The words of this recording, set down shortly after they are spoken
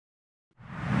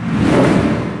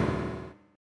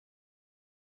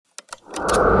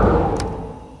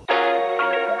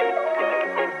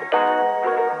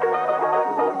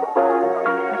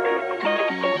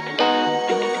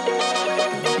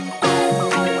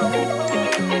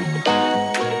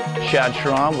Chad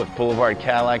Charron with Boulevard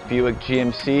Cadillac Buick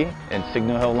GMC in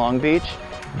Signal Hill, Long Beach.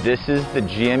 This is the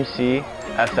GMC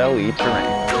SLE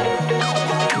Terrain.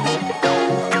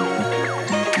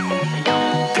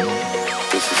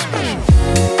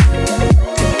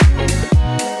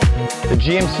 The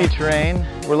GMC Terrain,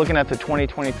 we're looking at the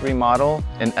 2023 model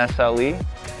in SLE.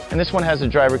 And this one has a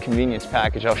driver convenience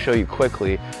package I'll show you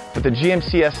quickly. But the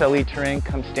GMC SLE Terrain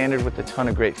comes standard with a ton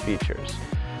of great features.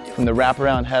 From the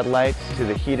wraparound headlights to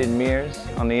the heated mirrors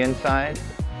on the inside.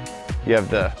 You have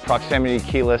the proximity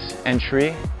keyless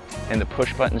entry and the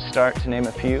push button start, to name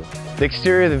a few. The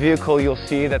exterior of the vehicle, you'll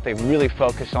see that they've really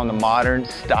focused on the modern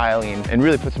styling and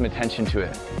really put some attention to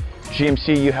it.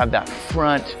 GMC, you have that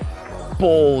front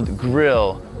bold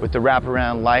grille with the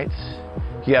wraparound lights.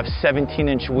 You have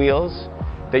 17-inch wheels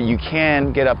that you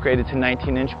can get upgraded to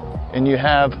 19-inch. And you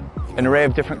have an array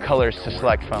of different colors to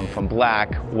select from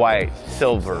black, white,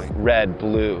 silver, red,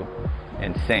 blue,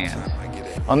 and sand.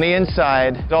 On the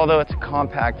inside, although it's a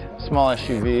compact, small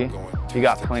SUV, you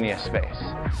got plenty of space.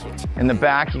 In the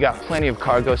back, you got plenty of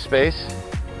cargo space.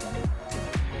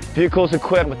 Vehicle's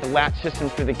equipped with the latch system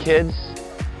for the kids.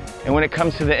 And when it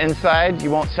comes to the inside,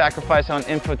 you won't sacrifice on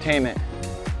infotainment.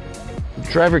 The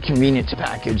driver convenience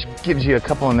package gives you a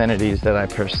couple amenities that I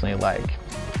personally like.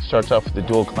 It starts off with the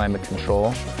dual climate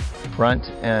control, front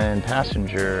and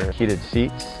passenger heated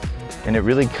seats, and it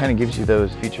really kind of gives you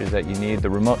those features that you need. The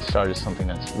remote start is something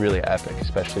that's really epic,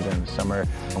 especially during the summer,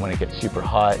 and when it gets super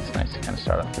hot, it's nice to kind of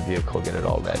start off the vehicle, get it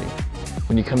all ready.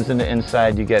 When you comes into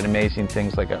inside, you get amazing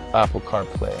things like Apple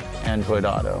CarPlay, Android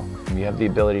Auto. You have the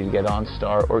ability to get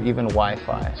OnStar or even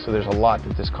Wi-Fi, so there's a lot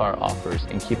that this car offers,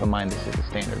 and keep in mind this is a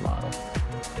standard model.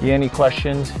 If you have any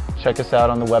questions, check us out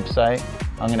on the website.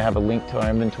 I'm going to have a link to our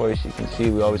inventory so you can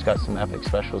see we always got some epic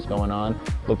specials going on.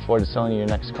 Look forward to selling you your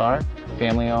next car.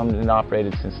 Family owned and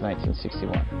operated since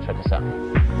 1961. Check us out.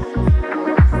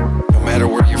 No matter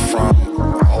where